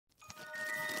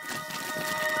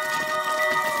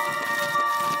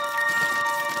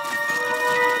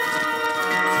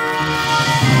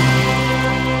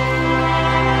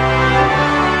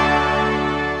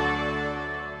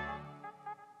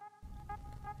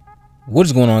What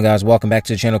is going on, guys? Welcome back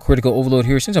to the channel. Critical Overlord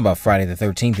here. Since about Friday the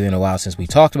 13th, it's been a while since we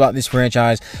talked about this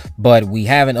franchise, but we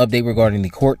have an update regarding the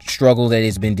court struggle that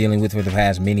it's been dealing with for the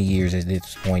past many years at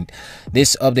this point.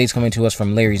 This update's coming to us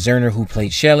from Larry Zerner, who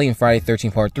played Shelley in Friday the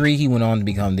 13th Part 3. He went on to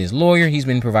become this lawyer. He's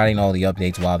been providing all the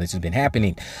updates while this has been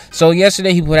happening. So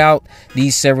yesterday he put out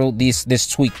this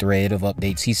tweet thread of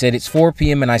updates. He said, "It's 4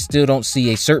 p.m. and I still don't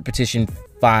see a cert petition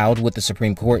filed with the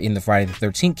Supreme Court in the Friday the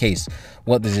 13th case.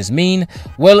 What does this mean?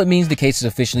 Well, it means the case is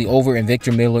officially over and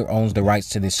Victor Miller owns the rights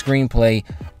to this screenplay,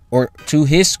 or to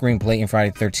his screenplay in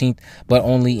Friday the 13th, but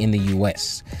only in the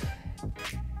U.S.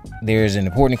 There's an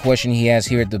important question he has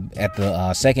here at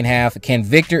the second half. Can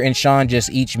Victor and Sean just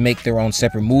each make their own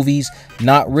separate movies?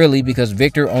 Not really, because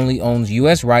Victor only owns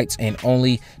U.S. rights and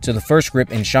only to the first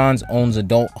script, and Sean's owns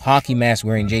adult hockey mask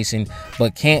wearing Jason,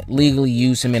 but can't legally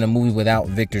use him in a movie without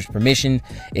Victor's permission.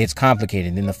 It's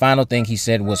complicated." Then the final thing he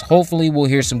said was, "Hopefully we'll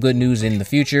hear some good news in the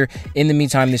future. In the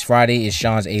meantime, this Friday is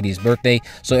Sean's 80th birthday,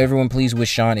 so everyone please wish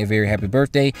Sean a very happy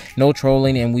birthday. No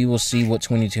trolling, and we will see what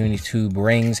 2022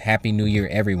 brings. Happy New Year,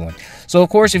 everyone." So, of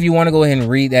course, if you want to go ahead and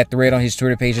read that thread on his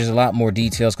Twitter page, there's a lot more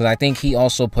details, because I think he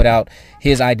also put out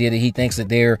his idea that he thinks that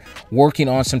they're working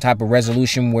on some type of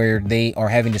resolution where they are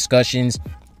having discussions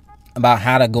about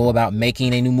how to go about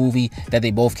making a new movie that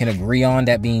they both can agree on,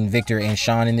 that being Victor and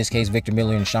Sean, in this case, Victor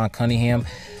Miller and Sean Cunningham.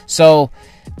 So,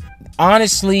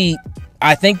 honestly,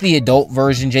 I think the adult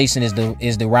version, Jason, is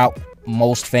the route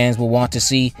most fans will want to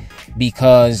see,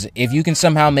 because if you can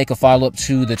somehow make a follow-up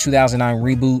to the 2009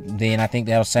 reboot, then I think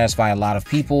that'll satisfy a lot of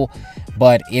people.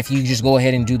 But if you just go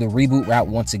ahead and do the reboot route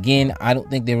once again, I don't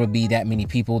think there will be that many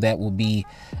people that will be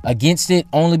against it,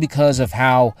 only because of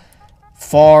how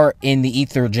far in the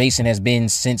ether Jason has been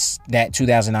since that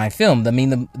 2009 film. I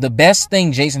mean, the best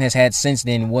thing Jason has had since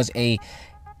then was a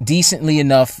decently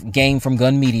enough game from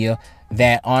Gun Media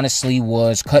that honestly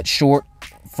was cut short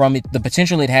from it. The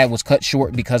potential it had was cut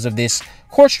short because of this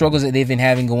court struggles that they've been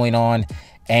having going on,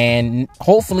 and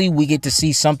hopefully we get to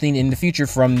see something in the future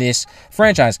from this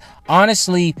franchise.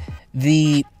 Honestly,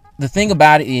 the thing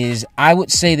about it is, I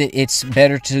would say that it's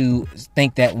better to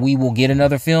think that we will get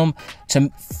another film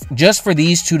just for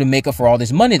these two to make up for all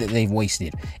this money that they've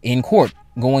wasted in court,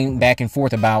 going back and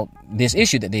forth about this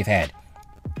issue that they've had.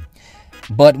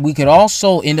 But we could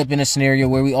also end up in a scenario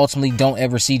where we ultimately don't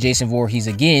ever see Jason Voorhees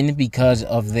again, because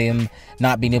of them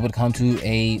not being able to come to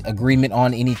a agreement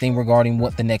on anything regarding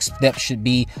what the next step should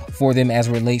be for them as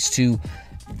it relates to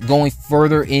going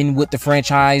further in with the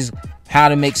franchise, how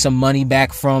to make some money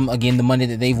back from, again, the money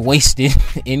that they've wasted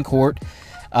in court.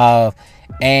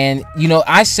 And, you know,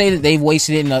 I say that they've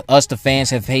wasted it and us, the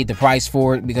fans, have paid the price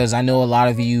for it, because I know a lot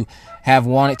of you have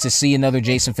wanted to see another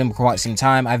Jason film for quite some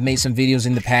time. I've made some videos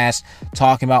in the past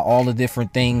talking about all the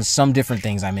different things, some different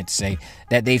things I meant to say,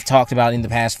 that they've talked about in the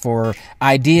past for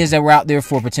ideas that were out there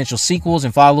for potential sequels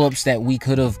and follow-ups that we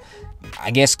could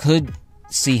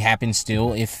see happen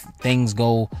still if things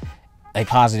go a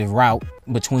positive route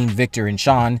between Victor and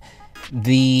Sean.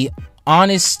 The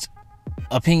honest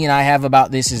opinion I have about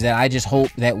this is that I just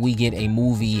hope that we get a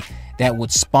movie that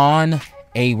would spawn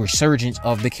a resurgence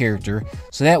of the character,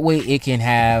 so that way it can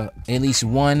have at least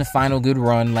one final good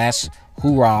run, last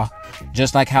hoorah,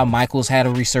 just like how Michael's had a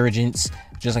resurgence,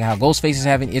 just like how Ghostface is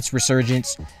having its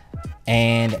resurgence.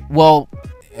 And, well,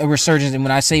 a resurgence, and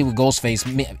when I say with Ghostface,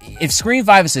 if Scream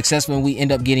 5 is successful and we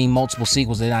end up getting multiple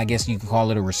sequels, then I guess you could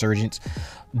call it a resurgence.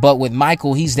 But with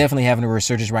Michael, he's definitely having a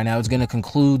resurgence right now. It's going to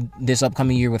conclude this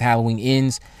upcoming year with Halloween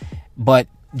Ends. But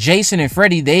Jason and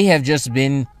Freddy, they have just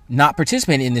been not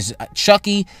participating in this.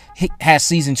 Chucky has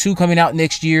season 2 coming out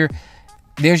next year.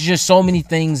 There's just so many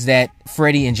things that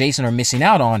Freddy and Jason are missing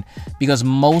out on, because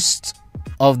most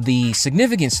of the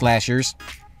significant slashers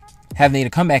have made a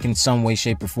comeback in some way,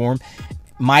 shape, or form.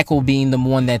 Michael being the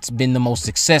one that's been the most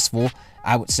successful,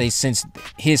 I would say, since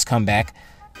his comeback,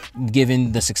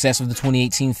 given the success of the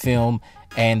 2018 film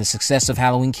and the success of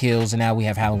Halloween Kills, and now we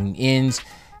have Halloween Ends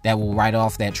that will write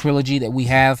off that trilogy that we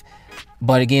have.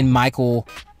 But again,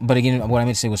 what I meant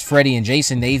to say was Freddy and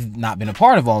Jason, they've not been a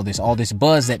part of all this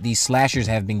buzz that these slashers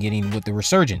have been getting with the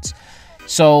resurgence.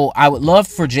 So I would love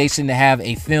for Jason to have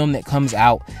a film that comes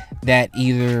out that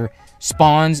either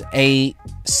spawns a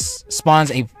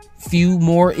few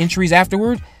more entries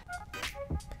afterward.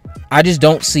 I just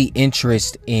don't see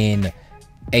interest in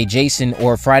a Jason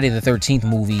or Friday the 13th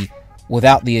movie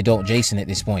without the adult Jason at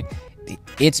this point.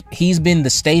 He's been the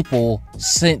staple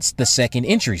since the second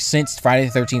entry. Since Friday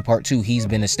the 13th Part 2, he's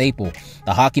been a staple.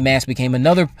 The hockey mask became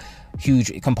another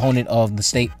huge component of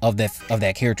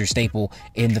that character staple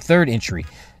in the third entry.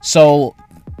 So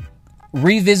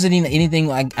revisiting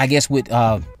anything, I guess, with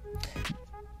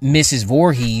Mrs.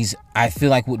 Voorhees, I feel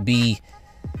like would be,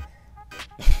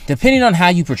 depending on how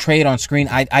you portray it on screen,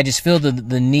 I just feel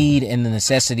the need and the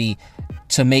necessity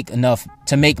to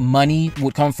make money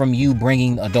would come from you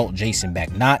bringing adult Jason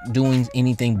back, not doing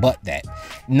anything but that.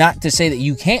 Not to say that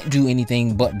you can't do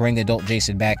anything but bring adult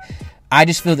Jason back. I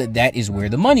just feel that that is where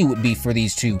the money would be for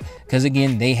these two, because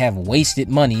again, they have wasted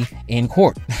money in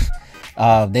court.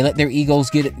 They let their egos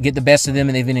get the best of them,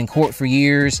 and they've been in court for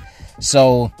years.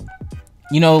 So,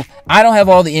 you know, I don't have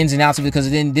all the ins and outs of it,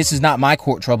 because then this is not my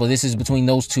court trouble. This is between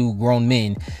those two grown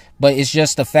men. But it's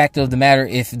just the fact of the matter,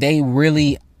 if they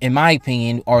really, in my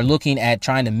opinion, are looking at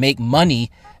trying to make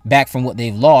money back from what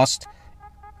they've lost,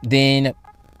 then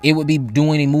it would be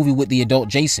doing a movie with the adult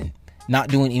Jason, not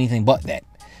doing anything but that.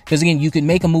 Because again, you could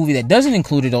make a movie that doesn't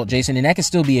include adult Jason, and that could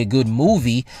still be a good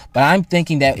movie. But I'm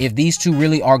thinking that if these two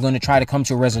really are going to try to come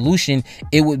to a resolution,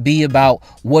 it would be about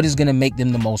what is going to make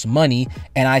them the most money.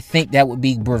 And I think that would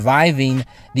be reviving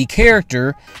the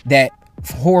character that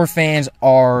horror fans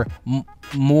are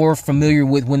more familiar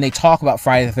with when they talk about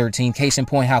Friday the 13th. Case in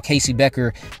point, how Casey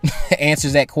Becker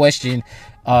answers that question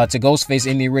to Ghostface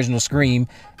in the original Scream.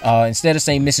 Instead of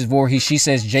saying Mrs. Voorhees, she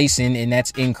says Jason, and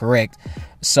that's incorrect.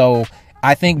 So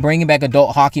I think bringing back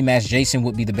adult hockey mask Jason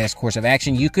would be the best course of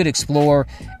action. You could explore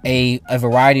a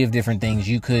variety of different things.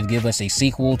 You could give us a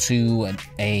sequel to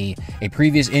a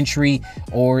previous entry,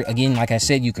 or again, like I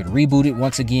said, you could reboot it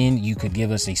once again. You could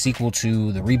give us a sequel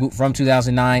to the reboot from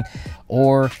 2009,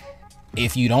 or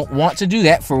if you don't want to do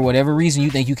that for whatever reason,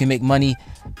 you think you can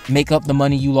make up the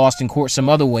money you lost in court some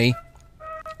other way,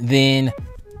 then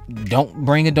don't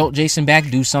bring adult Jason back.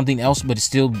 Do something else, but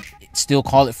still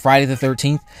call it Friday the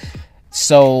 13th.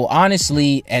 So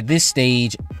honestly, at this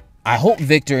stage, I hope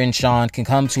Victor and Sean can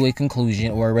come to a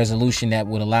conclusion or a resolution that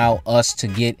would allow us to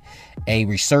get a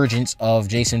resurgence of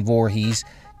Jason Voorhees,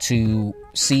 to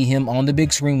see him on the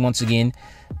big screen once again.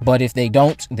 But if they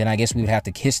don't, then I guess we would have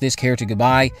to kiss this character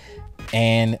goodbye.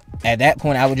 And at that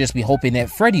point, I would just be hoping that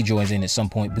Freddy joins in at some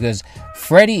point, because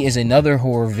Freddy is another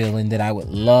horror villain that I would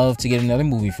love to get another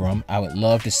movie from. I would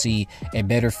love to see a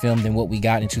better film than what we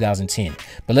got in 2010.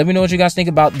 But let me know what you guys think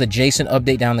about the Jason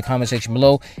update down in the comment section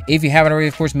below. If you haven't already,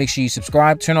 of course, make sure you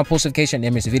subscribe, turn on post notification, and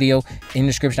never miss a video. In the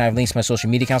description, I have links to my social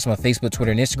media accounts on my Facebook,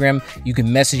 Twitter, and Instagram. You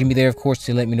can message me there, of course,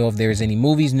 to let me know if there is any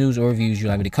movies, news, or reviews you'd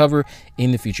like me to cover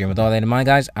in the future. And with all that in mind,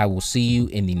 guys, I will see you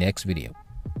in the next video.